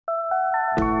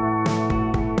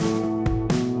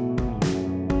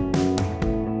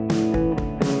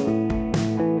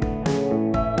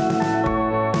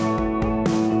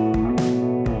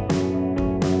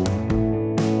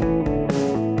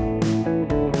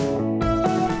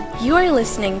You are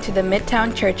listening to the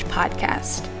Midtown Church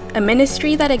Podcast, a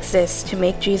ministry that exists to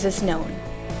make Jesus known.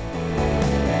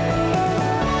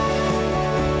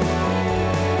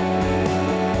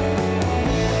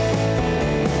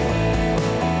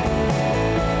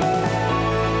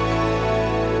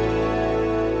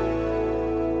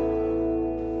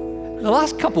 The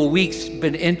last couple of weeks have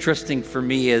been interesting for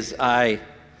me as I've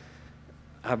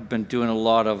been doing a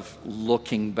lot of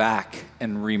looking back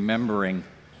and remembering.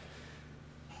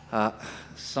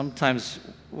 Sometimes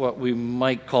what we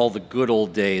might call the good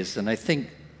old days, and I think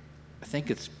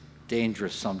it's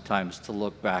dangerous sometimes to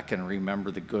look back and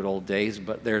remember the good old days,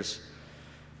 but I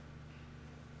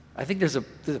think there's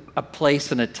a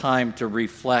place and a time to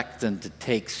reflect and to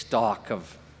take stock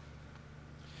of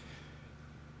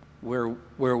where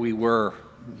we were,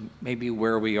 maybe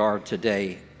where we are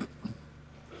today.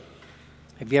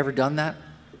 Have you ever done that?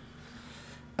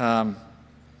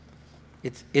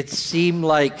 It seemed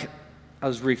like I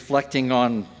was reflecting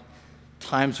on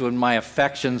times when my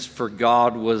affections for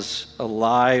God was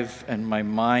alive and my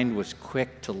mind was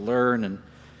quick to learn and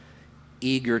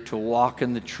eager to walk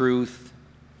in the truth.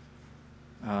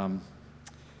 I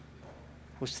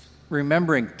was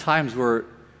remembering times where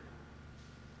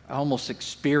I almost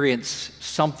experienced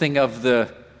something of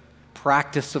the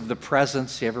practice of the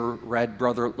presence. You ever read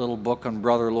little book on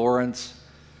Brother Lawrence?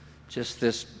 Just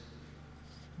this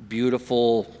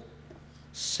beautiful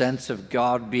sense of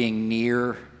God being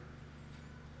near.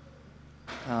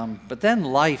 But then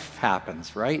life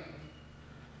happens, right?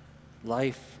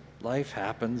 Life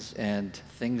happens and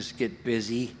things get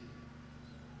busy.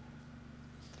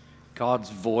 God's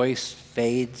voice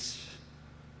fades,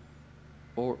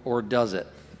 or does it?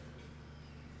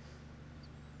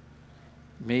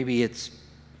 Maybe it's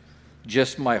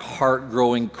just my heart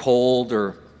growing cold,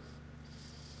 or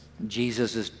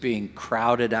Jesus is being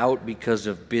crowded out because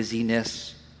of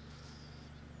busyness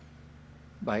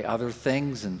by other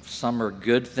things, and some are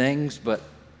good things, but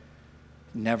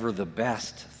never the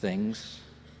best things.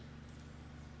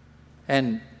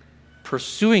 And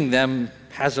pursuing them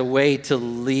has a way to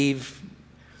leave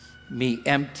me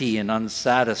empty and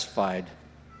unsatisfied.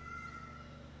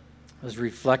 I was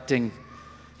reflecting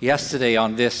yesterday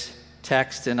on this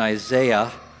text in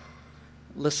Isaiah.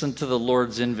 Listen to the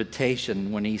Lord's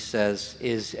invitation when he says,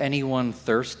 "Is anyone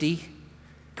thirsty?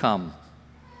 Come.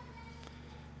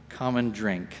 Come and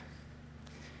drink.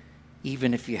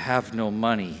 Even if you have no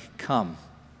money, come.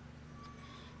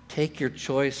 Take your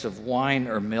choice of wine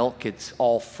or milk, it's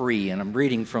all free." And I'm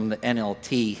reading from the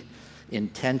NLT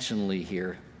intentionally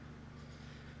here.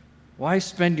 Why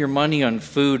spend your money on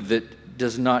food that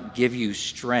does not give you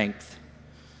strength?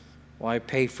 Why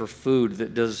pay for food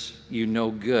that does you no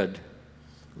good?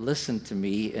 Listen to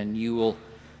me, and you will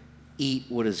eat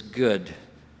what is good.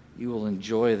 You will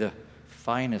enjoy the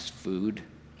finest food.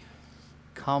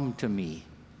 Come to me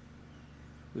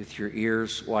with your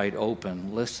ears wide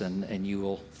open. Listen, and you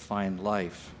will find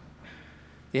life.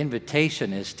 The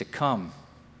invitation is to come.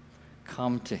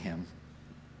 Come to him.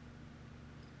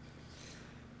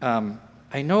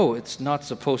 I know it's not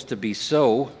supposed to be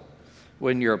so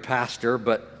when you're a pastor,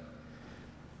 but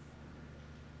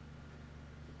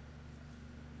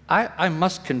I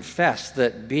must confess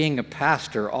that being a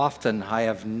pastor, often I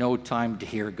have no time to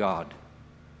hear God.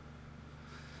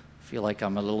 I feel like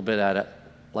I'm a little bit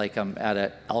like I'm at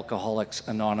an Alcoholics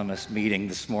Anonymous meeting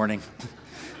this morning.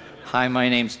 Hi, my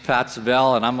name's Pat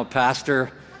Zabel, and I'm a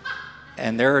pastor,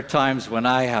 and there are times when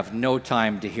I have no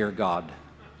time to hear God.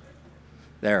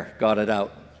 There, got it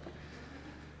out.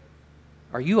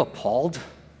 Are you appalled?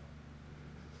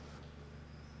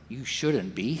 You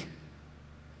shouldn't be.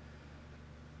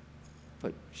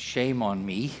 But shame on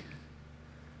me.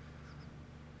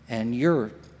 And you're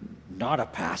not a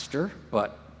pastor,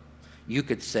 but you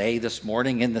could say this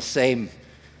morning in the same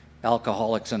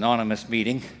Alcoholics Anonymous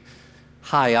meeting,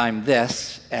 "Hi, I'm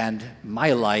this, and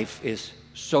my life is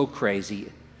so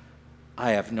crazy,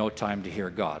 I have no time to hear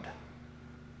God."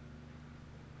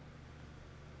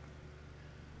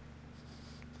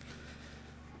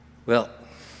 Well,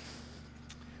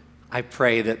 I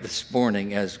pray that this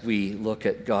morning, as we look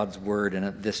at God's word and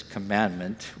at this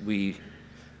commandment, we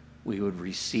would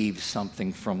receive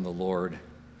something from the Lord.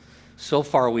 So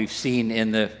far, we've seen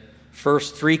in the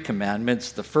first three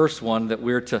commandments, the first one, that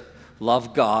we're to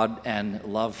love God and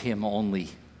love him only.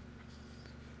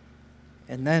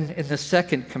 And then in the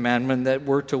second commandment, that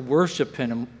we're to worship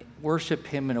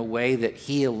him in a way that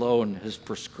he alone has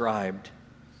prescribed.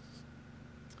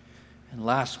 And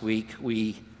last week,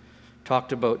 we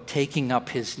talked about taking up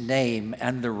his name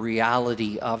and the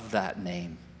reality of that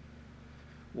name,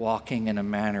 walking in a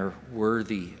manner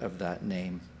worthy of that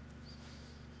name.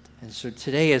 And so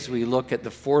today, as we look at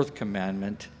the fourth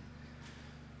commandment,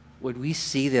 would we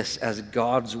see this as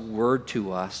God's word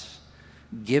to us,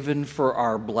 given for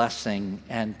our blessing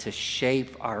and to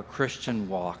shape our Christian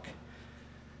walk?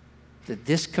 That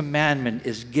this commandment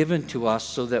is given to us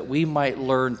so that we might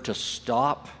learn to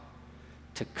stop,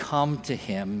 to come to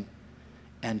Him,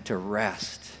 and to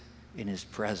rest in His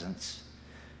presence.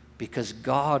 Because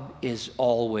God is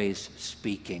always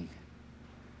speaking.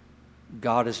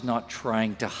 God is not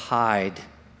trying to hide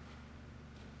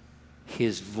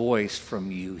His voice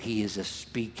from you. He is a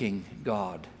speaking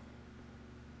God.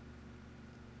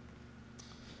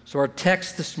 So our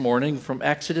text this morning from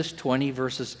Exodus 20,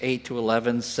 verses 8 to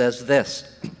 11 says this: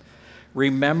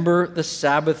 "Remember the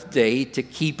Sabbath day to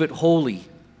keep it holy.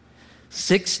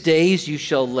 6 days you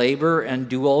shall labor and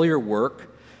do all your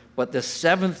work, but the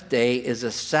seventh day is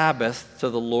a Sabbath to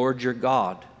the Lord your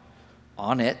God.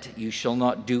 On it you shall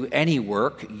not do any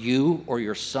work, you or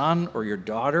your son or your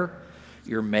daughter,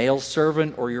 your male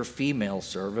servant or your female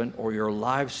servant, or your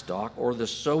livestock, or the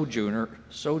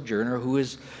sojourner who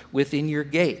is within your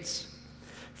gates.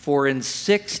 For in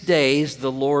 6 days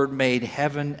the Lord made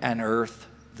heaven and earth,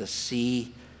 the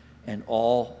sea, and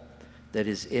all that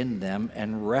is in them,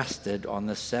 and rested on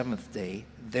the seventh day.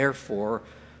 Therefore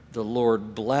the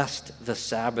Lord blessed the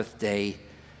Sabbath day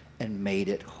and made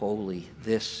it holy."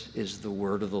 This is the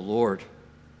word of the Lord.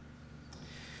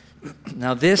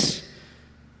 Now this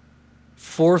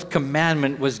fourth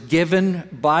commandment was given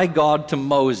by God to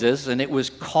Moses, and it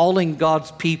was calling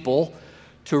God's people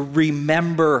to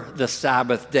remember the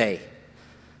Sabbath day.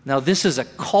 Now, this is a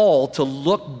call to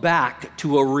look back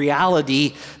to a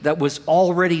reality that was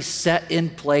already set in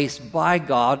place by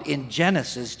God in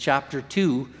Genesis chapter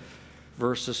 2,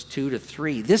 verses 2 to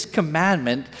 3. This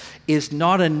commandment is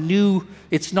not new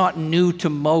to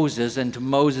Moses and to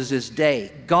Moses'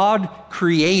 day. God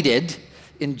created,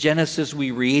 in Genesis we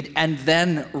read, and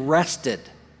then rested.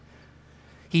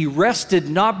 He rested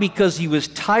not because he was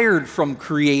tired from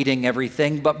creating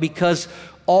everything, but because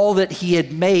all that he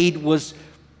had made was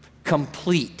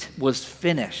complete, was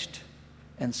finished.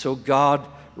 And so God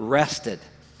rested.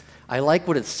 I like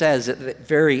what it says at the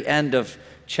very end of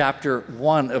chapter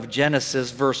 1 of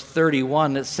Genesis, verse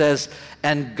 31. It says,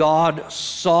 "And God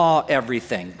saw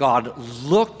everything." God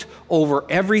looked over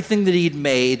everything that he'd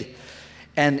made,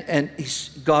 and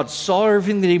God saw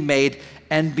everything that he made,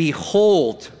 and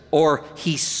behold, or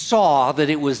he saw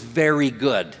that it was very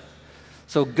good.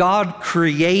 So God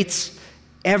creates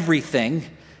everything,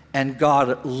 and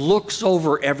God looks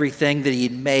over everything that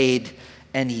he'd made,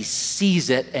 and he sees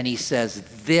it, and he says,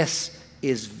 "This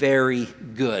is very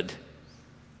good."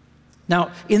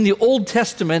 Now, in the Old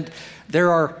Testament,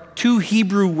 there are two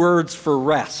Hebrew words for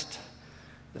rest.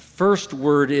 The first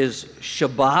word is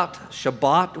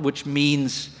Shabbat, which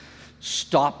means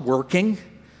stop working.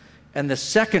 And the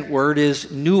second word is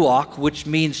nuach, which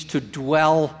means to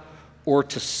dwell or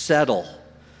to settle.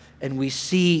 And we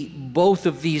see both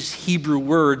of these Hebrew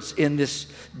words in this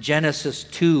Genesis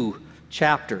 2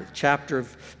 chapter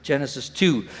of Genesis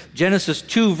 2. Genesis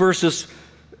 2 verses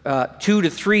 2 to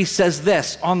 3 says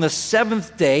this: "On the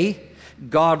seventh day,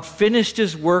 God finished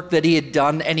his work that he had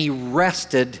done, and he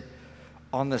rested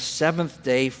on the seventh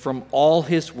day from all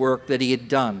his work that he had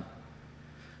done.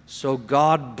 So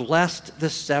God blessed the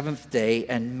seventh day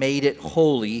and made it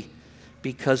holy,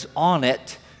 because on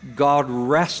it God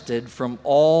rested from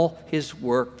all his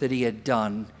work that he had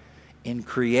done in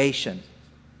creation."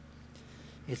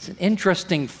 It's an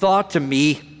interesting thought to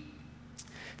me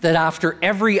that after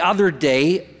every other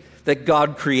day that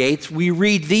God creates, we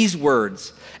read these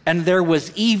words: "And there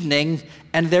was evening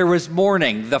and there was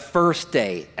morning the first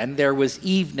day, and there was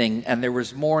evening and there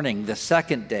was morning the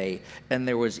second day, and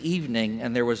there was evening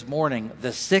and there was morning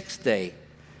the sixth day."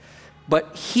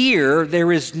 But here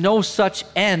there is no such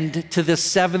end to the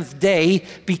seventh day,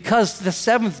 because the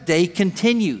seventh day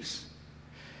continues.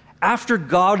 After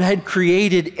God had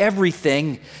created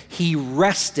everything, he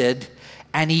rested,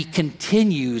 and he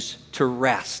continues to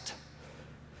rest.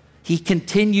 He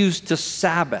continues to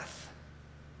Sabbath.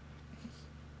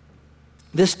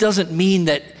 This doesn't mean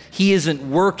that he isn't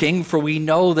working, for we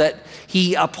know that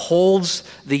he upholds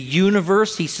the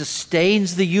universe. He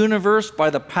sustains the universe by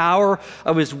the power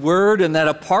of his word, and that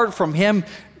apart from him,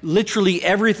 literally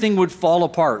everything would fall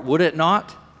apart, would it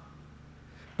not?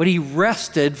 But he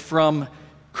rested from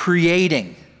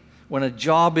creating. When a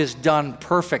job is done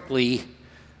perfectly,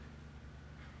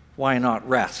 why not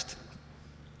rest?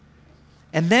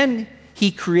 And then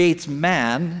he creates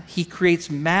man. He creates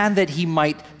man that he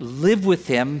might live with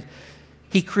him.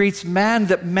 He creates man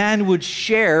that man would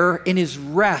share in his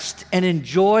rest and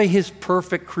enjoy his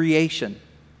perfect creation.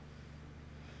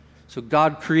 So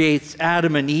God creates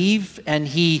Adam and Eve, and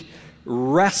he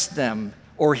rests them,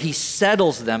 or he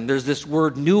settles them. There's this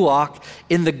word nuach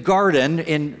in the garden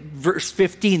in verse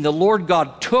 15. The Lord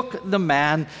God took the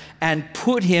man and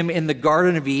put him in the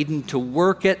Garden of Eden to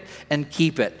work it and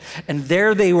keep it. And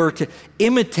there they were to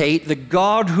imitate the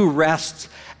God who rests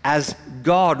as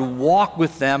God walked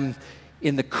with them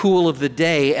in the cool of the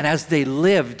day and as they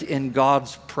lived in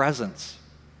God's presence.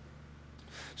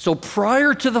 So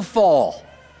prior to the fall,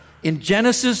 in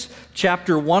Genesis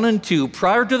chapter 1 and 2,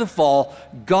 prior to the fall,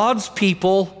 God's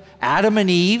people, Adam and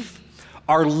Eve,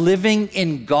 are living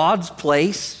in God's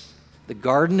place, the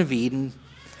Garden of Eden,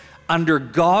 under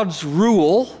God's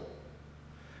rule,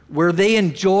 where they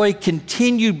enjoy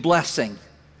continued blessing.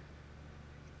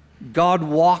 God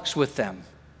walks with them.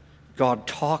 God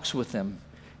talks with them.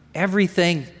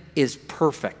 Everything is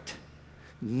perfect.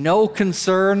 No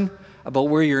concern about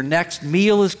where your next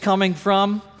meal is coming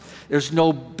from. There's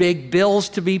no big bills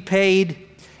to be paid.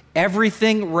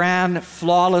 Everything ran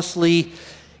flawlessly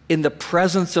in the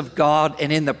presence of God, and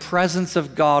in the presence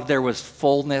of God there was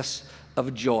fullness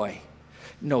of joy.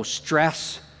 No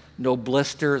stress, no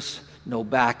blisters, no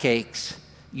backaches,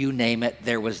 you name it,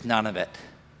 there was none of it.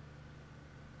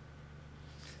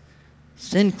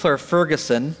 Sinclair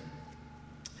Ferguson,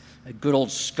 a good old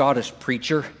Scottish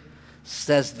preacher,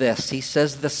 says this. He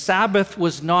says, the Sabbath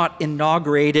was not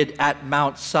inaugurated at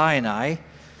Mount Sinai,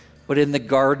 but in the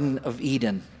Garden of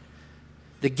Eden.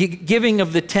 The giving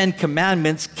of the Ten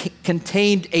Commandments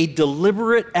contained a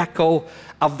deliberate echo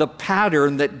of the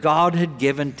pattern that God had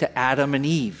given to Adam and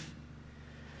Eve.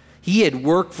 He had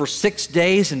worked for 6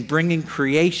 days in bringing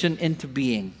creation into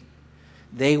being.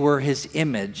 They were his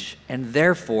image, and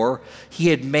therefore he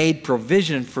had made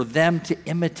provision for them to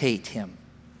imitate him.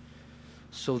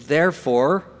 So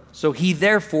he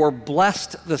therefore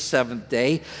blessed the seventh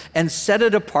day and set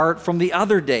it apart from the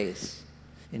other days.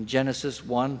 In Genesis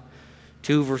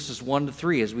 2 verses 1 to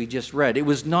 3, as we just read. It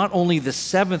was not only the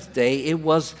seventh day, it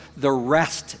was the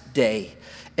rest day.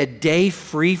 A day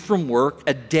free from work,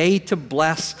 a day to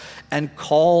bless and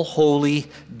call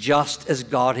holy, just as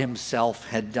God himself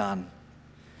had done.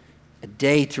 A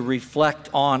day to reflect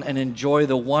on and enjoy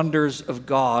the wonders of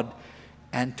God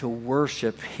and to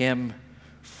worship him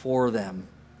for them.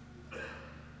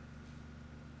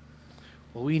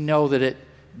 Well, we know that it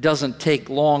doesn't take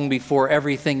long before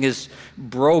everything is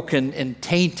broken and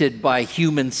tainted by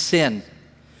human sin.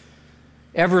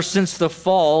 Ever since the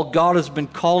fall, God has been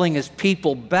calling his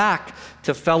people back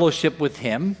to fellowship with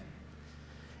him,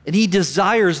 and he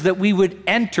desires that we would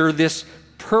enter this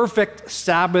perfect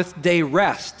Sabbath day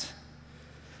rest.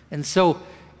 And so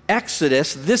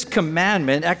Exodus, this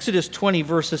commandment, Exodus 20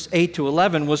 verses 8 to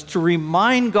 11, was to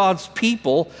remind God's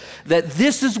people that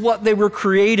this is what they were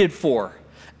created for.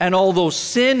 And although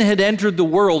sin had entered the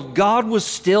world, God was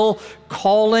still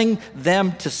calling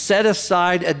them to set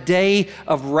aside a day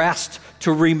of rest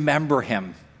to remember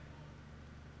him.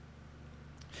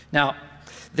 Now,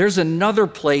 there's another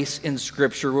place in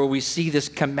Scripture where we see this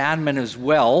commandment as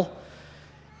well,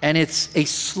 and it's a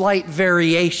slight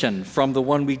variation from the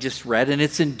one we just read, and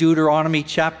it's in Deuteronomy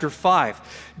chapter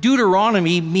 5.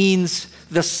 Deuteronomy means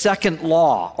the second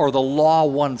law, or the law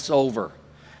once over.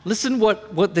 Listen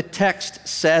what the text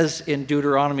says in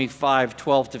Deuteronomy 5,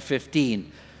 12 to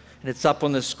 15. And it's up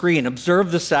on the screen.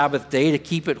 Observe the Sabbath day to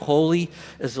keep it holy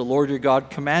as the Lord your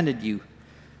God commanded you.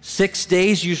 6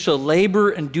 days you shall labor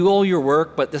and do all your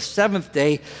work, but the seventh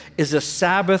day is a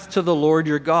Sabbath to the Lord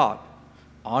your God.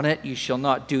 On it you shall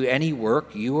not do any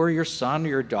work, you or your son or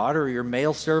your daughter or your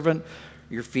male servant,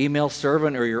 your female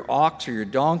servant or your ox or your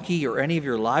donkey or any of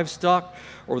your livestock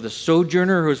or the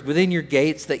sojourner who is within your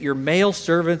gates, that your male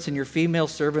servants and your female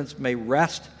servants may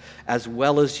rest as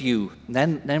well as you.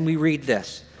 And then we read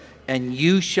this. And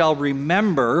you shall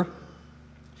remember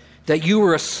that you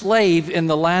were a slave in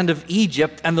the land of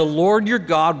Egypt, and the Lord your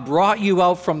God brought you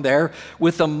out from there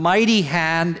with a mighty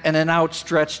hand and an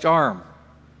outstretched arm.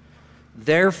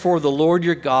 Therefore, the Lord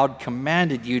your God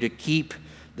commanded you to keep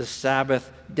the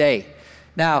Sabbath day.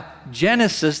 Now,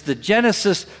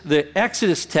 the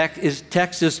Exodus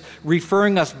text is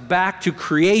referring us back to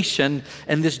creation,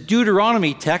 and this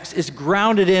Deuteronomy text is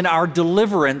grounded in our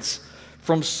deliverance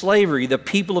from slavery, the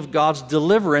people of God's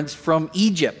deliverance from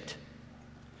Egypt.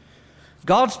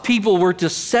 God's people were to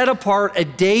set apart a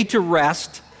day to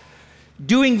rest,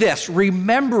 doing this,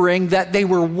 remembering that they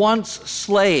were once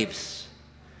slaves.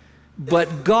 But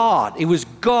it was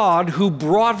God who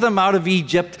brought them out of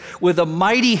Egypt with a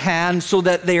mighty hand so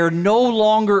that they are no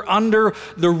longer under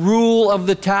the rule of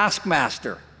the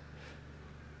taskmaster.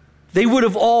 They would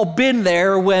have all been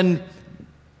there when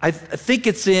I think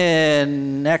it's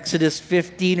in Exodus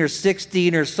 15 or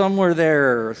 16 or somewhere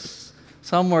there,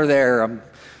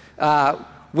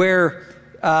 where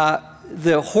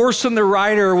the horse and the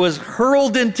rider was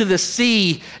hurled into the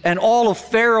sea, and all of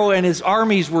Pharaoh and his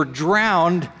armies were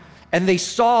drowned, and they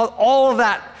saw all of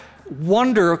that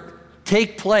wonder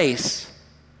take place.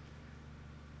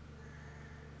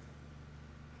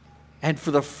 And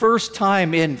for the first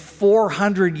time in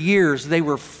 400 years, they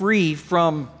were free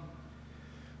from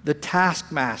the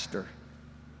taskmaster.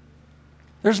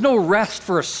 There's no rest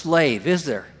for a slave, is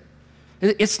there?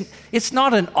 It's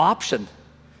not an option.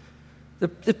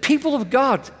 The people of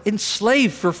God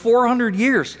enslaved for 400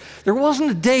 years. There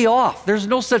wasn't a day off. There's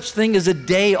no such thing as a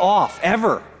day off,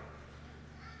 ever.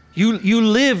 You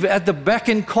live at the beck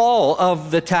and call of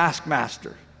the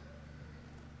taskmaster. I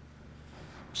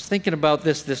was thinking about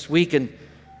this week, and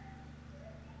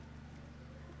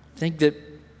think that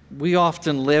we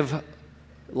often live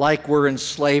like we're in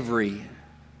slavery.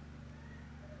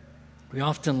 We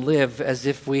often live as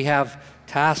if we have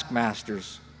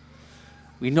taskmasters.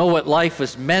 We know what life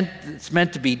is meant. It's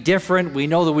meant to be different. We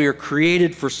know that we are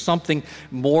created for something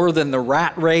more than the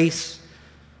rat race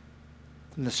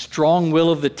and the strong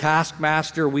will of the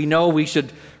taskmaster. We know we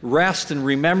should rest and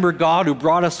remember God who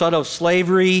brought us out of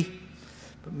slavery.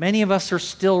 But many of us are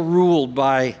still ruled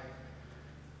by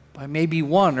maybe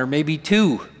one or maybe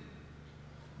two,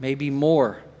 maybe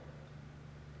more.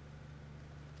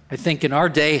 I think in our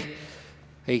day,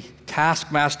 a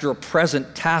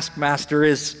present taskmaster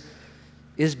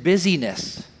is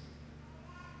busyness.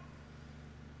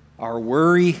 Our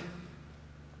worry,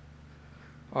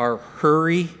 our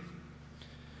hurry,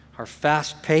 our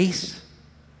fast pace,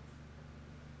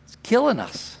 it's killing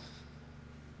us.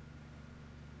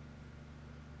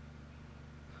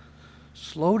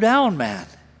 Slow down, man.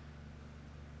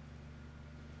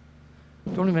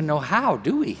 Don't even know how,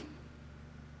 do we?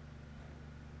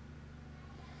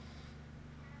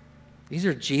 These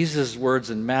are Jesus' words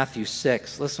in Matthew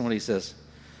 6. Listen what he says.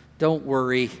 Don't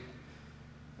worry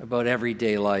about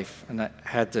everyday life. And I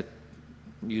had to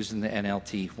use in the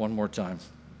NLT one more time.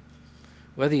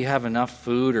 Whether you have enough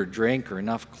food or drink or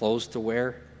enough clothes to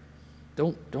wear,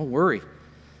 don't worry.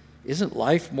 Isn't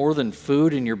life more than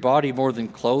food and your body more than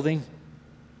clothing?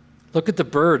 Look at the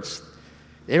birds.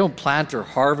 They don't plant or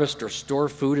harvest or store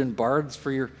food in barns,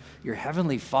 for your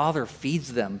heavenly Father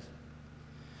feeds them.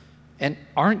 And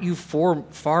aren't you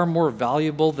far more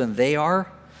valuable than they are?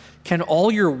 Can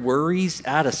all your worries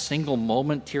add a single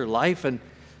moment to your life?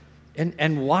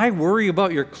 And why worry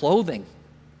about your clothing?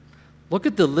 Look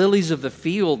at the lilies of the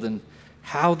field and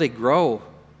how they grow.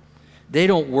 They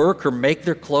don't work or make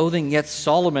their clothing, yet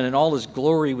Solomon in all his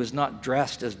glory was not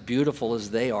dressed as beautiful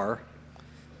as they are.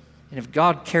 And if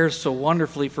God cares so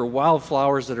wonderfully for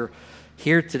wildflowers that are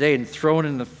here today and thrown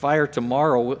in the fire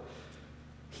tomorrow,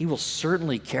 He will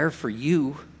certainly care for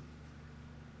you.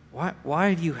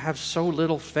 Why do you have so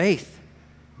little faith?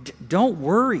 Don't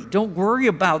worry. Don't worry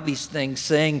about these things,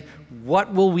 saying,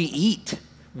 what will we eat?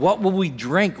 What will we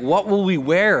drink? What will we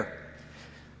wear?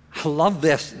 I love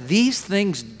this. These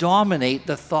things dominate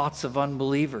the thoughts of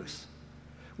unbelievers.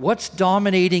 What's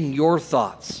dominating your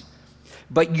thoughts?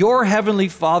 But your heavenly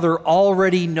Father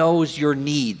already knows your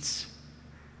needs.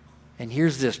 And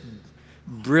here's this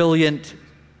brilliant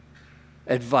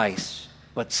advice.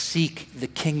 But seek the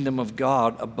kingdom of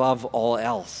God above all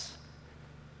else.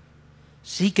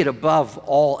 Seek it above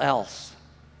all else.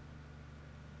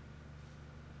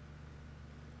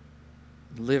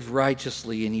 Live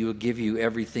righteously, and He will give you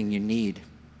everything you need.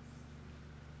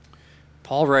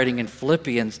 Paul, writing in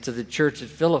Philippians to the church at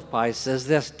Philippi, says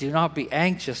this: do not be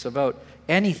anxious about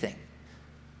anything.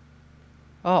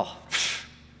 Oh,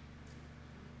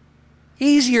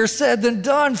 easier said than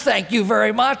done, thank you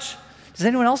very much. Does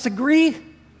anyone else agree?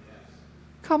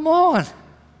 Come on.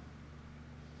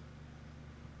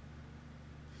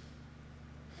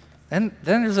 Then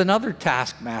there's another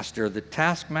taskmaster, the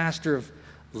taskmaster of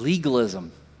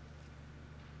legalism.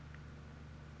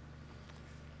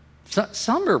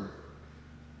 Some are,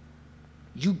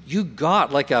 you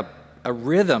got like a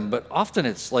rhythm, but often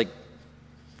it's like,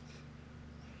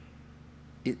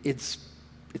 it's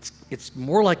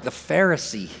more like the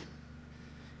Pharisee.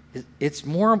 It's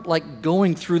more like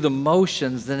going through the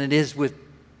motions than it is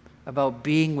about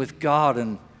being with God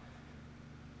and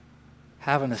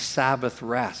having a Sabbath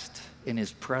rest in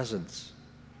His presence.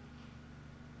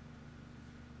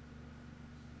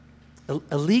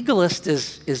 A legalist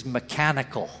is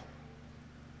mechanical.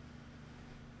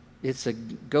 It's a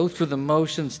go through the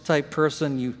motions type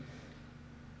person.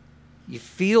 You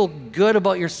feel good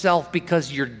about yourself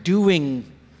because you're doing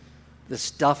the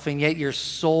stuff, and yet your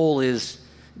soul is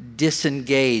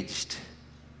disengaged.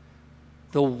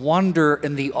 The wonder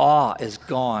and the awe is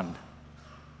gone.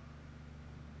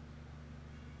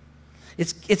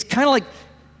 It's kind of like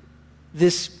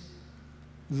this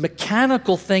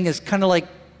mechanical thing is kind of like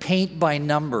paint by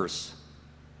numbers.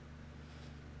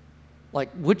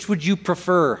 Like, which would you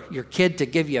prefer? Your kid to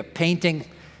give you a painting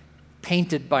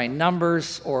painted by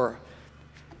numbers, or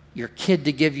your kid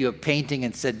to give you a painting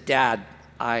and said, Dad,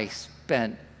 I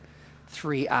spent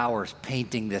 3 hours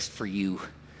painting this for you,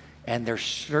 and there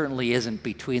certainly isn't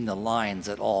between the lines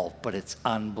at all, but it's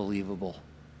unbelievable.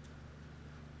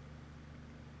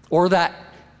 Or that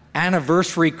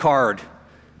anniversary card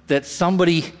that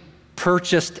somebody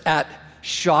purchased at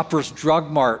Shoppers Drug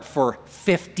Mart for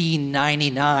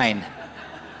 $15.99.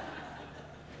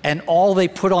 And all they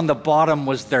put on the bottom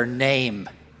was their name.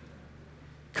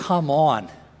 Come on.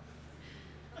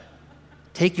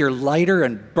 Take your lighter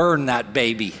and burn that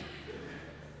baby.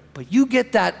 But you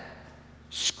get that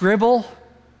scribble,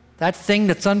 that thing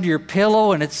that's under your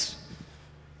pillow, and it's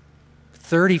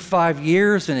 35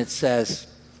 years, and it says,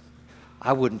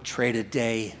 I wouldn't trade a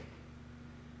day.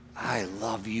 I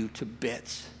love you to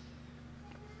bits.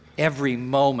 Every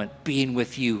moment being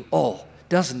with you. Oh,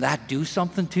 doesn't that do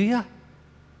something to you?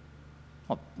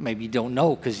 Well, maybe you don't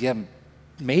know because you haven't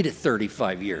made it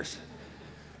 35 years.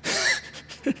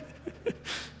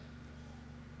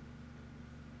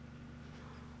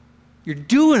 You're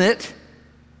doing it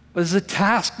as a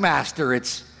taskmaster.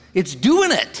 It's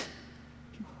doing it.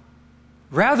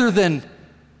 Rather than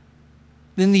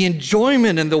the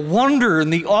enjoyment and the wonder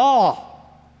and the awe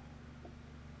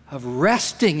of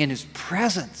resting in his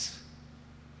presence.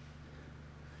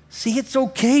 See, it's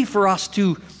okay for us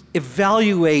to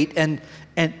evaluate and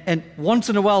once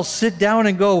in a while sit down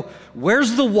and go,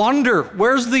 where's the wonder?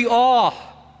 Where's the awe?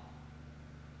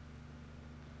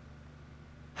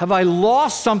 Have I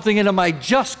lost something, and am I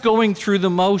just going through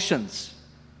the motions?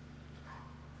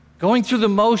 Going through the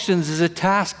motions is a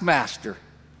taskmaster.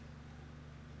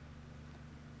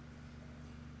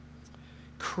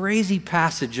 Crazy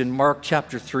passage in Mark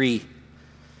chapter 3.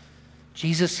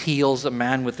 Jesus heals a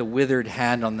man with a withered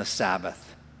hand on the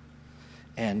Sabbath.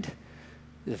 And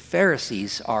the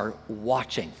Pharisees are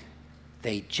watching.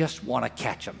 They just want to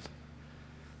catch him.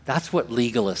 That's what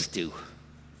legalists do.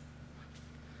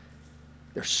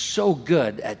 They're so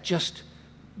good at just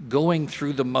going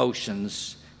through the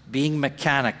motions, being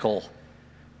mechanical,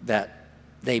 that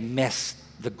they miss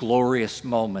the glorious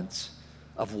moments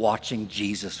of watching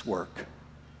Jesus work.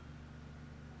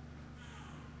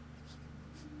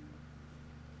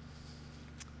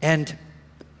 And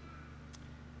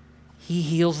he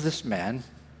heals this man.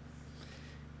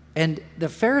 And the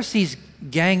Pharisees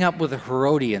gang up with the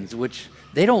Herodians, which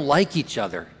they don't like each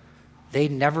other. They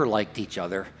never liked each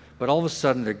other. But all of a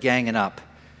sudden they're ganging up.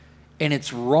 And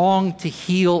it's wrong to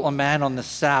heal a man on the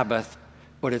Sabbath,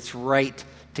 but it's right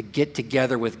to get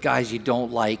together with guys you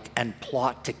don't like and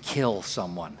plot to kill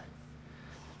someone.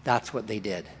 That's what they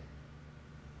did.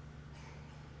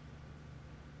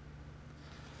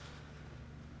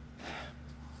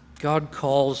 God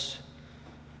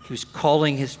He's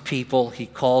calling his people, he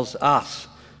calls us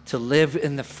to live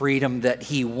in the freedom that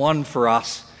he won for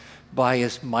us by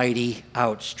his mighty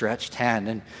outstretched hand.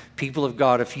 And people of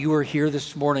God, if you are here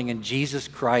this morning and Jesus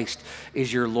Christ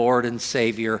is your Lord and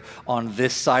Savior on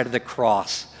this side of the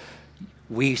cross,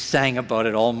 we sang about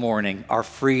it all morning. Our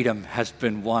freedom has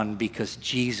been won because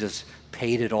Jesus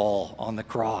paid it all on the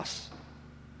cross.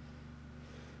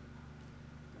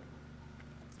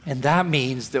 And that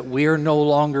means that we are no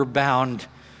longer bound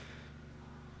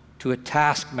to a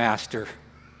taskmaster,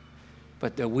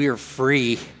 but that we are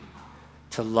free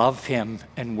to love him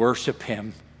and worship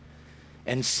him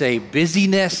and say,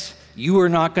 busyness, you are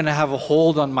not going to have a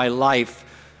hold on my life,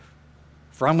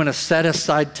 for I'm going to set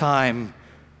aside time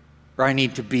where I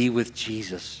need to be with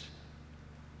Jesus.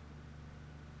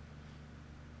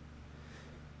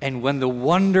 And when the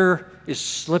wonder is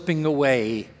slipping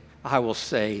away, I will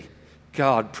say,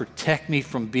 God, protect me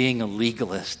from being a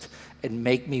legalist and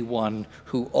make me one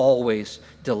who always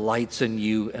delights in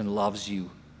you and loves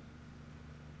you.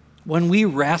 When we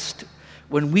rest,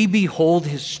 when we behold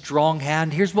his strong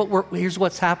hand, here's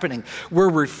what's happening. We're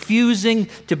refusing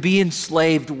to be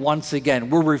enslaved once again.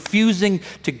 We're refusing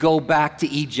to go back to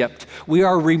Egypt. We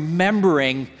are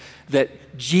remembering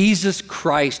that Jesus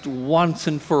Christ once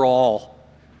and for all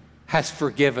has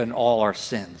forgiven all our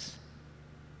sins.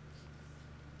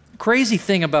 Crazy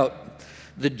thing about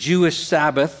the Jewish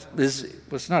Sabbath is,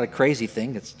 well, it's not a crazy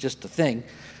thing, it's just a thing.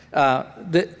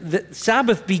 The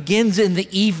Sabbath begins in the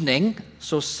evening,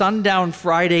 so sundown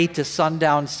Friday to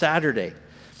sundown Saturday.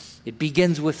 It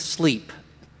begins with sleep.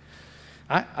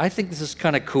 I think this is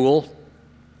kind of cool.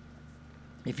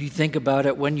 If you think about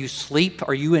it, when you sleep,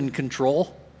 are you in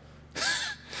control?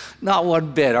 Not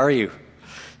one bit, are you?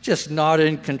 Just not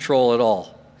in control at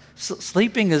all.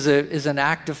 Sleeping is an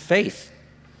act of faith.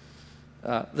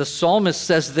 The psalmist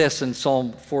says this in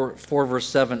Psalm 4 verse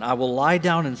 7, I will lie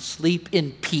down and sleep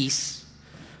in peace,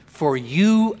 for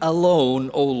you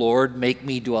alone, O Lord, make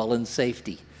me dwell in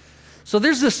safety. So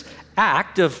there's this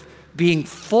act of being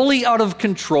fully out of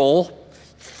control,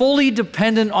 fully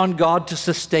dependent on God to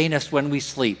sustain us when we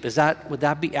sleep. Would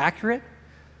that be accurate?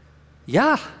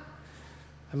 Yeah.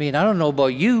 I mean, I don't know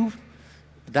about you,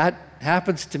 but that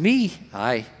happens to me.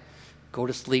 I go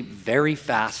to sleep very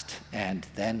fast, and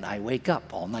then I wake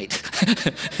up all night.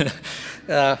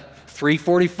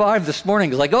 3:45 this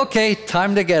morning. It's like, okay,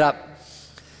 time to get up.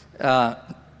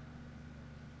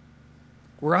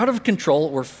 We're out of control.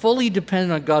 We're fully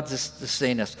dependent on God to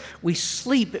sustain us. We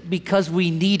sleep because we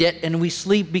need it, and we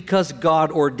sleep because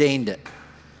God ordained it.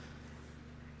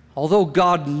 Although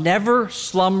God never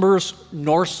slumbers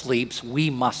nor sleeps, we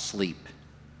must sleep.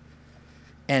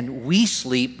 And we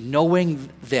sleep knowing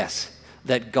this,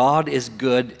 that God is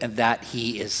good and that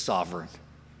He is sovereign.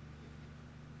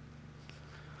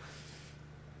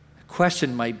 The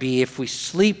question might be, if we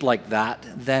sleep like that,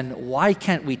 then why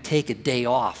can't we take a day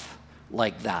off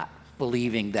like that,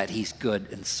 believing that He's good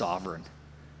and sovereign?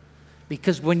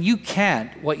 Because when you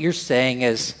can't, what you're saying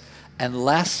is,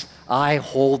 unless I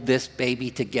hold this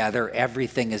baby together,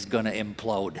 everything is going to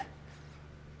implode.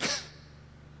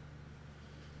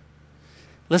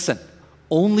 Listen,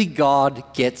 only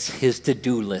God gets His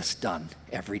to-do list done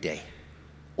every day.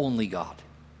 Only God.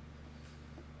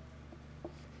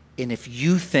 And if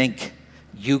you think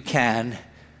you can,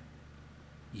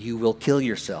 you will kill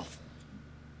yourself.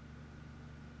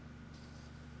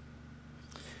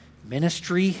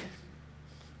 Ministry,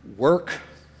 work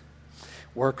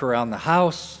around the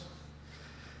house,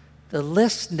 the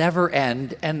lists never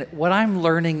end. And what I'm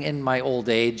learning in my old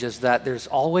age is that there's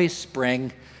always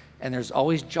spring, and there's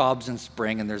always jobs in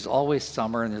spring, and there's always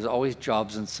summer, and there's always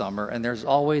jobs in summer, and there's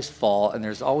always fall, and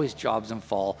there's always jobs in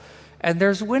fall, and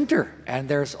there's winter, and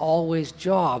there's always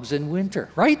jobs in winter,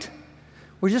 right?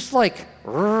 We're just like,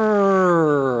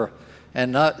 and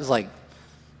it's like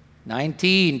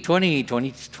 19, 20,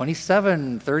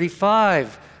 27,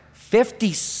 35,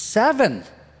 57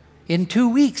 in 2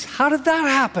 weeks. How did that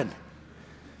happen?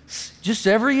 Just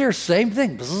every year, same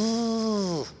thing.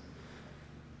 Bzzz.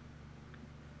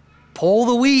 Pull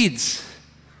the weeds,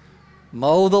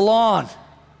 mow the lawn.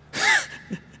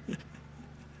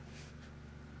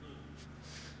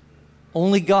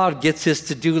 Only God gets His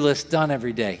to-do list done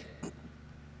every day.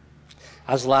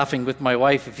 I was laughing with my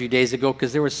wife a few days ago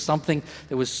because there was something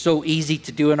that was so easy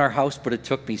to do in our house, but it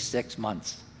took me 6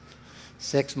 months.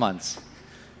 6 months.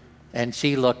 And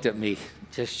she looked at me,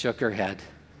 just shook her head.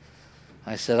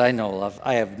 I said, I know, love.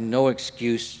 I have no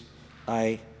excuse.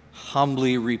 I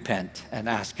humbly repent and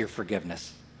ask your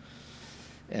forgiveness.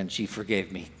 And she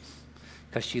forgave me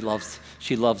because she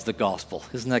loves the gospel.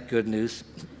 Isn't that good news?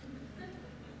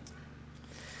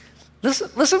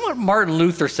 Listen what Martin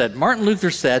Luther said. Martin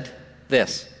Luther said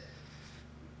this,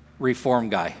 reform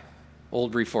guy,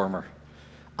 old reformer.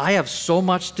 I have so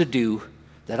much to do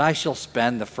that I shall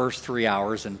spend the first 3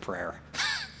 hours in prayer.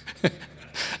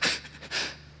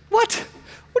 What?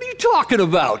 What are you talking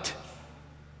about?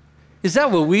 Is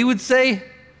that what we would say?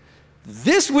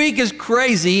 This week is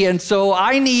crazy, and so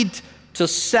I need to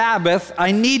Sabbath.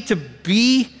 I need to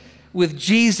be with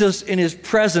Jesus in His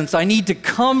presence. I need to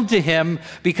come to Him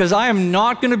because I am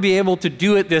not going to be able to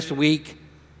do it this week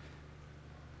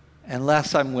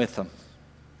unless I'm with Him.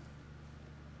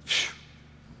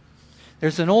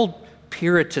 There's an old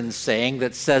Puritan saying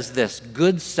that says this,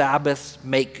 good Sabbaths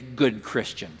make good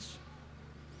Christians.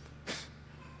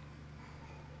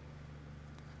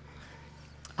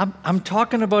 I'm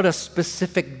talking about a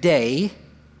specific day,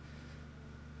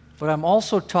 but I'm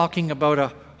also talking about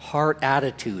a heart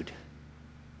attitude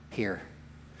here.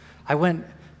 I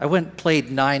went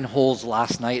played 9 holes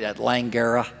last night at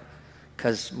Langara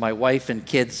because my wife and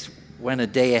kids went a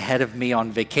day ahead of me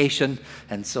on vacation,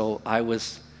 and so I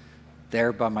was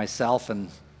there by myself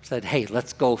and said, hey,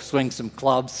 let's go swing some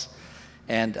clubs.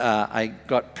 And I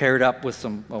got paired up with a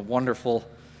wonderful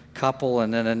couple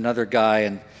and then another guy,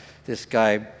 and this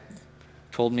guy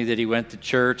told me that he went to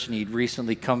church and he'd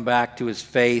recently come back to his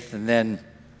faith, and then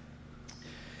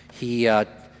he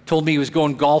told me he was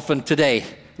going golfing today,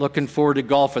 looking forward to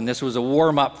golfing. This was a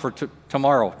warm-up for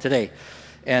tomorrow, today.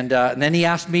 And then he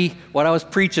asked me what I was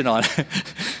preaching on.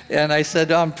 And I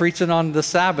said, I'm preaching on the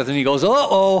Sabbath. And he goes,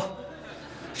 uh-oh,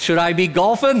 should I be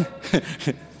golfing?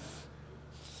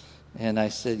 And I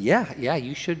said, yeah,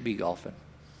 you should be golfing.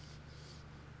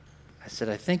 I said,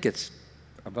 I think it's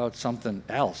about something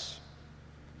else,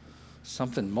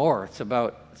 something more. It's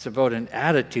about an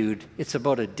attitude. It's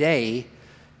about a day,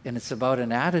 and it's about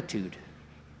an attitude.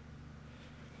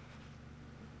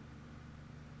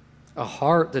 A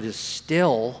heart that is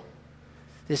still,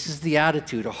 this is the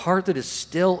attitude, a heart that is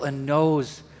still and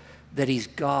knows that he's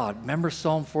God. Remember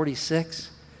Psalm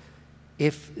 46?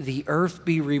 If the earth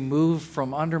be removed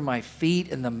from under my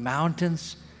feet and the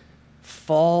mountains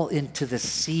fall into the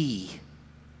sea.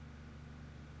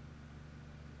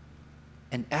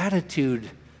 An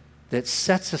attitude that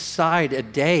sets aside a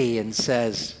day and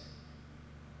says,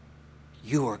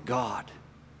 you are God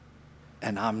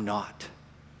and I'm not.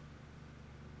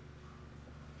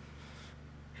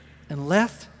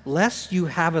 Unless you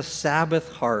have a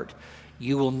Sabbath heart,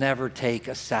 you will never take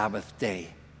a Sabbath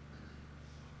day.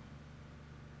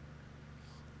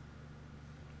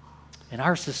 In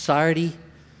our society,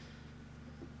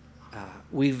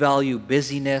 we value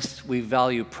busyness, we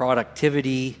value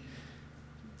productivity,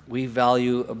 we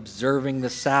value observing the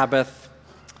Sabbath.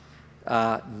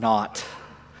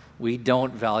 We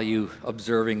don't value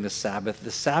observing the Sabbath.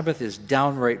 The Sabbath is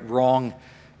downright wrong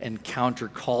and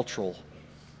countercultural.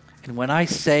 And when I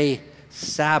say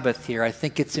Sabbath here, I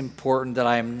think it's important that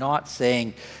I am not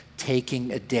saying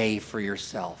taking a day for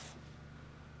yourself.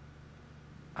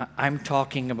 I'm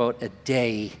talking about a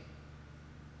day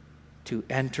to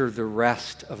enter the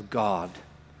rest of God,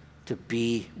 to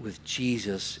be with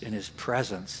Jesus in his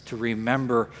presence, to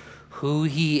remember who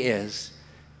he is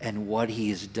and what he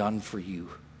has done for you.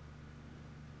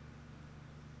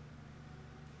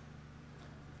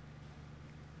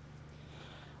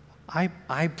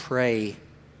 I pray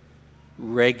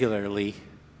regularly,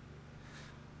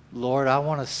 Lord, I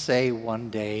want to say one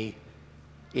day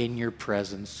in your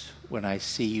presence when I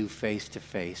see you face to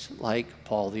face, like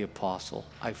Paul the Apostle,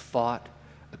 I fought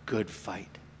a good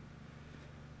fight.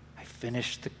 I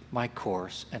finished my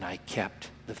course and I kept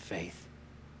the faith.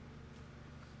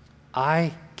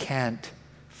 I can't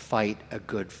fight a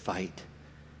good fight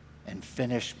and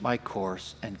finish my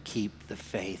course and keep the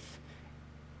faith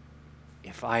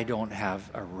if I don't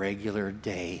have a regular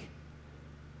day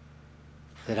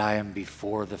that I am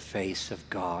before the face of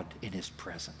God in his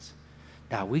presence.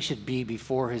 Now, we should be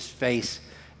before his face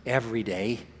every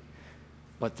day,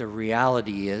 but the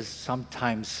reality is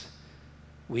sometimes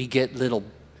we get little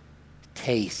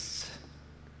tastes.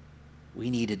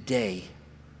 We need a day.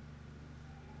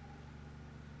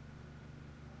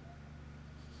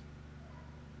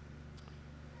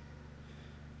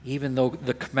 Even though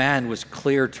the command was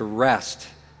clear to rest,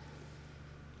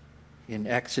 in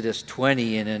Exodus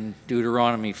 20 and in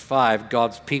Deuteronomy 5,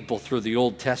 God's people through the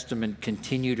Old Testament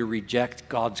continue to reject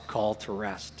God's call to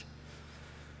rest.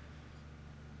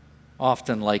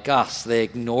 Often, like us, they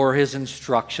ignore his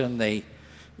instruction, they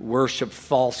worship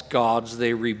false gods,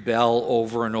 they rebel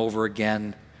over and over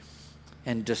again.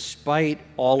 And despite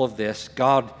all of this,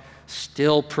 God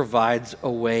still provides a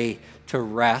way to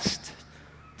rest,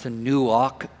 to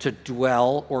nuach, to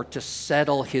dwell, or to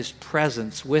settle his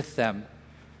presence with them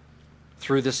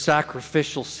through the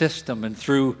sacrificial system and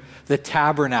through the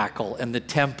tabernacle and the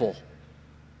temple.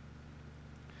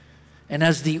 And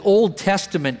as the Old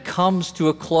Testament comes to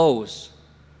a close,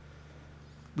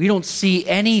 we don't see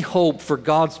any hope for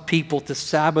God's people to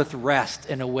Sabbath rest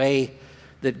in a way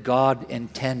that God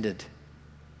intended.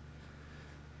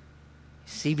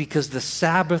 See, because the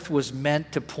Sabbath was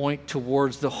meant to point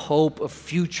towards the hope of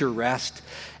future rest,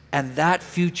 and that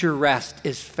future rest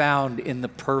is found in the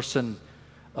person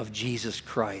of Jesus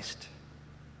Christ.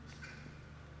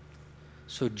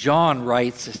 So John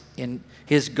writes in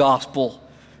his gospel,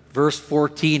 verse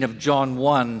 14 of John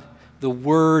 1, the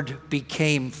Word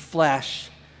became flesh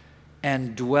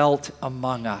and dwelt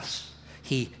among us.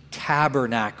 He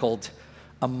tabernacled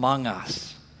among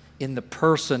us in the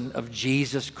person of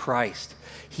Jesus Christ.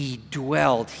 He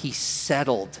dwelled, he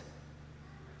settled.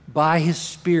 By his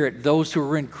Spirit, those who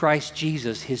are in Christ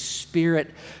Jesus, his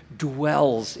Spirit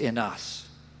dwells in us.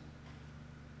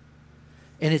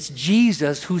 And it's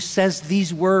Jesus who says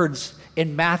these words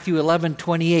in Matthew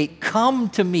 11:28, come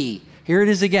to me. Here it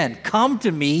is again. Come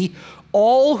to me,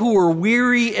 all who are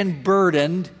weary and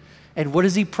burdened. And what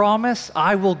does he promise?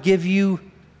 I will give you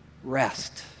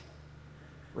rest.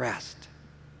 Rest.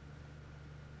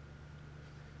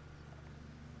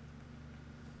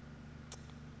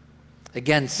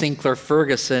 Again, Sinclair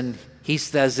Ferguson, he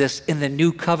says this, in the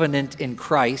new covenant in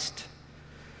Christ,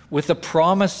 with the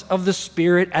promise of the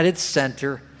Spirit at its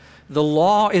center, the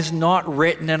law is not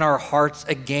written in our hearts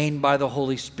again by the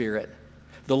Holy Spirit.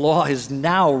 The law is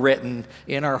now written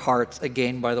in our hearts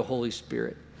again by the Holy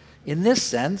Spirit. In this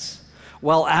sense,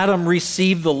 while Adam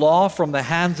received the law from the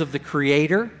hands of the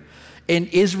Creator, and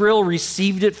Israel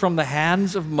received it from the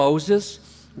hands of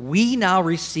Moses, we now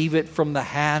receive it from the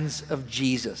hands of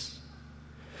Jesus.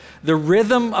 The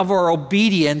rhythm of our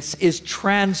obedience is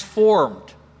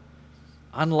transformed.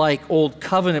 Unlike old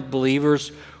covenant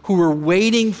believers who were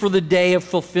waiting for the day of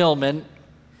fulfillment,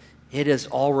 it has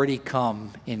already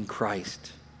come in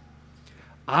Christ.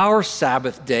 Our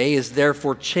Sabbath day is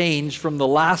therefore changed from the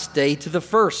last day to the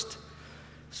first,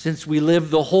 since we live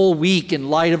the whole week in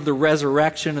light of the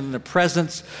resurrection and the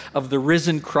presence of the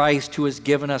risen Christ who has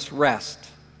given us rest.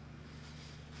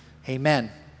 Amen.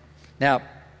 Now,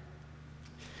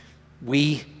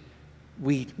 we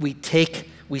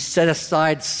set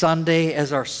aside Sunday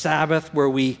as our Sabbath, where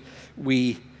we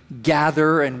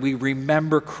gather and we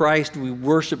remember Christ, we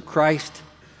worship Christ.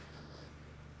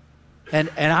 And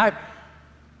I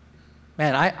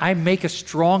make a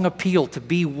strong appeal to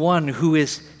be one who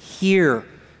is here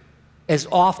as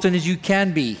often as you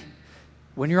can be.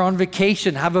 When you're on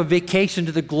vacation, have a vacation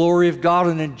to the glory of God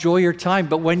and enjoy your time.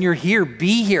 But when you're here,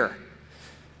 be here.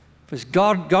 Because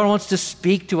God wants to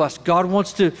speak to us. God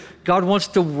wants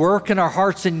to work in our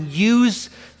hearts and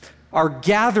use our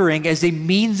gathering as a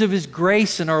means of His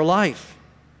grace in our life.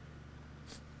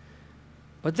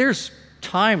 But there's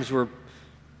times where,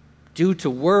 due to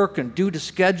work and due to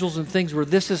schedules and things, where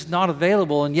this is not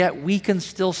available, and yet we can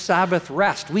still Sabbath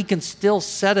rest. We can still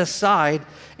set aside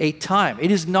a time.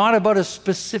 It is not about a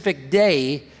specific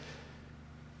day.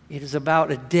 It is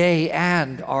about a day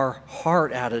and our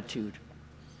heart attitude.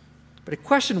 But a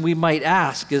question we might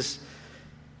ask is,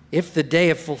 if the day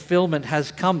of fulfillment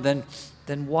has come, then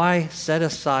why set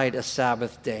aside a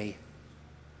Sabbath day?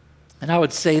 And I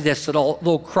would say this, that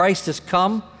although Christ has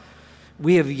come,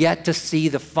 we have yet to see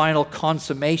the final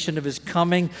consummation of His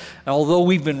coming. And although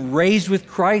we've been raised with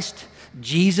Christ,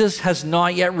 Jesus has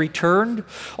not yet returned.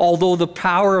 Although the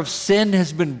power of sin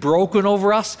has been broken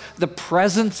over us, the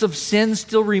presence of sin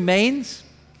still remains.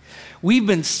 We've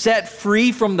been set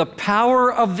free from the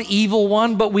power of the evil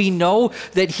one, but we know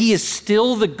that he is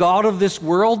still the God of this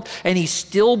world, and he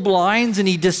still blinds and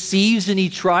he deceives and he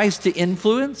tries to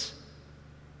influence.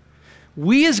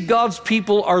 We as God's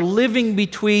people are living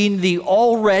between the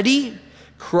already,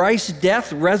 Christ's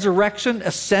death, resurrection,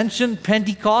 ascension,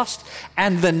 Pentecost,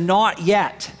 and the not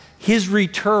yet, his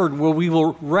return, where we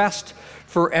will rest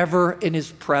forever in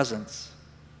his presence.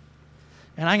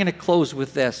 And I'm going to close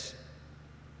with this.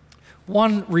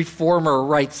 One reformer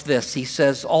writes this. He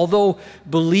says, although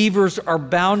believers are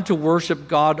bound to worship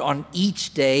God on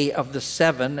each day of the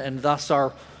 7, and thus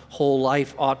our whole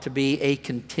life ought to be a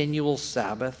continual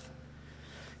Sabbath,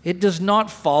 it does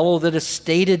not follow that a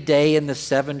stated day in the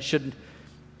 7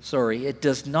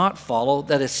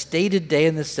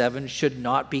 should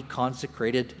not be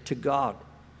consecrated to God.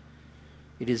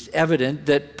 It is evident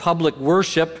that public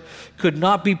worship could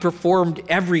not be performed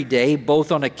every day,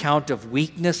 both on account of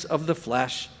weakness of the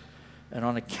flesh and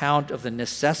on account of the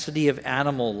necessity of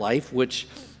animal life, which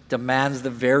demands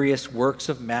the various works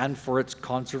of man for its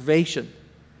conservation.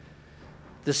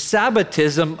 The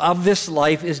Sabbatism of this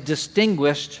life is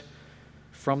distinguished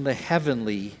from the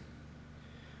heavenly,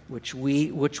 which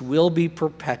will be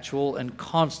perpetual and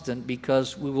constant,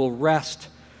 because we will rest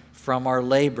from our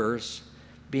labors,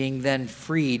 being then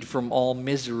freed from all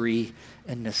misery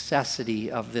and necessity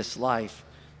of this life.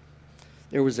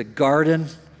 There was a garden.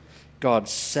 God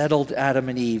settled Adam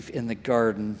and Eve in the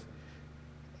garden,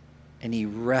 and he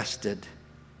rested.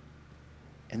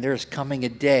 And there is coming a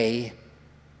day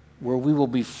where we will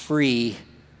be free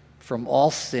from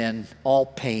all sin, all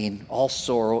pain, all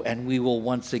sorrow, and we will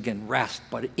once again rest.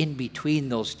 But in between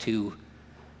those two,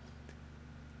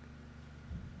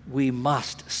 we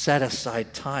must set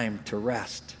aside time to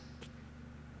rest.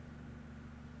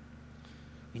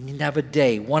 We need to have a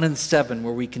day, 1 in 7,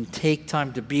 where we can take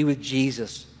time to be with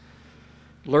Jesus,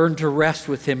 learn to rest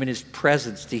with him in his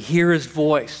presence, to hear his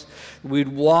voice. We'd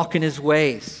walk in his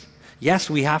ways.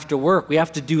 Yes, we have to work. We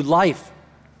have to do life.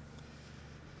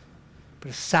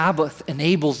 But a Sabbath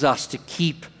enables us to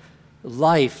keep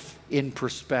life in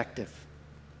perspective.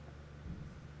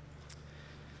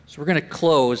 So we're going to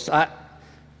close.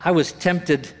 I was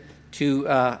tempted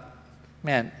to,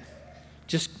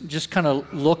 just kind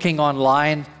of looking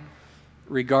online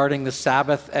regarding the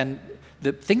Sabbath, and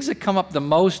the things that come up the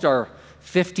most are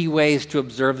 50 ways to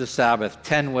observe the Sabbath,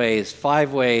 10 ways,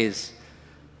 5 ways.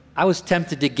 I was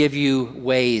tempted to give you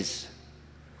ways.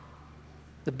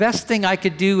 The best thing I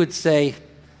could do would say,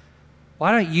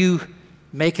 why don't you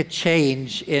make a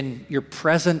change in your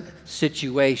present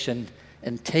situation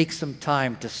and take some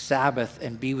time to Sabbath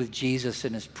and be with Jesus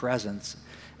in his presence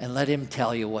and let him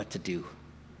tell you what to do.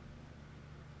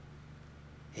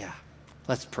 Yeah,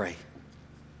 let's pray.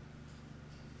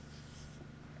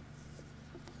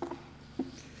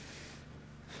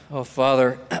 Oh,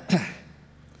 Father,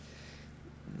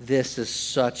 this is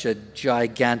such a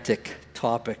gigantic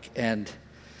topic, and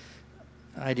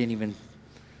I didn't even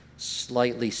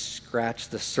slightly scratch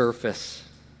the surface.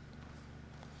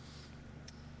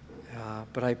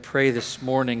 But I pray this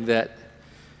morning that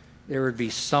there would be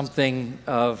something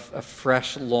of a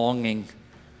fresh longing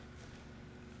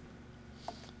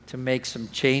to make some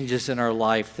changes in our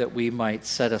life, that we might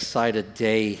set aside a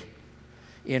day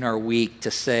in our week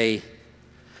to say,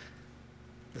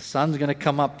 the sun's going to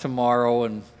come up tomorrow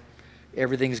and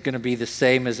everything's going to be the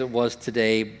same as it was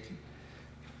today.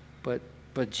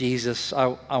 But Jesus,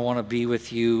 I want to be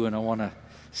with you, and I want to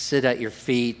sit at your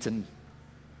feet, and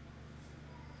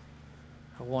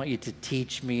I want you to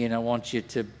teach me, and I want you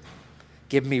to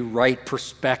give me right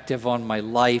perspective on my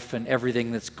life and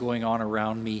everything that's going on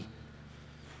around me.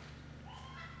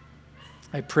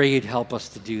 I pray you'd help us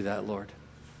to do that, Lord.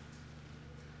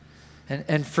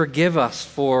 And forgive us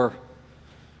for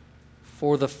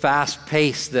the fast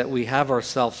pace that we have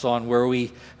ourselves on, where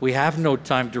we have no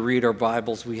time to read our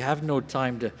Bibles. We have no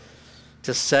time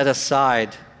to set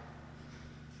aside.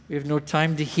 We have no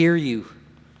time to hear you.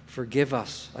 Forgive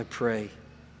us, I pray.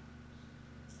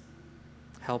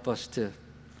 Help us to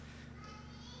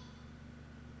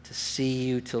see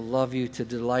you, to love you, to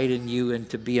delight in you, and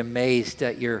to be amazed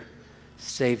at your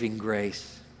saving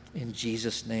grace. In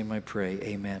Jesus' name I pray,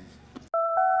 amen.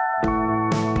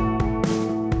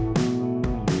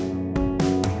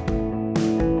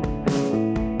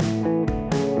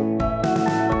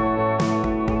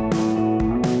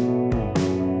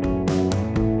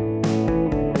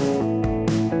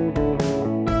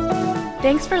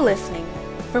 Thanks for listening.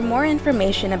 For more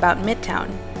information about Midtown,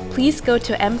 please go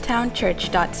to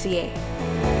mtownchurch.ca.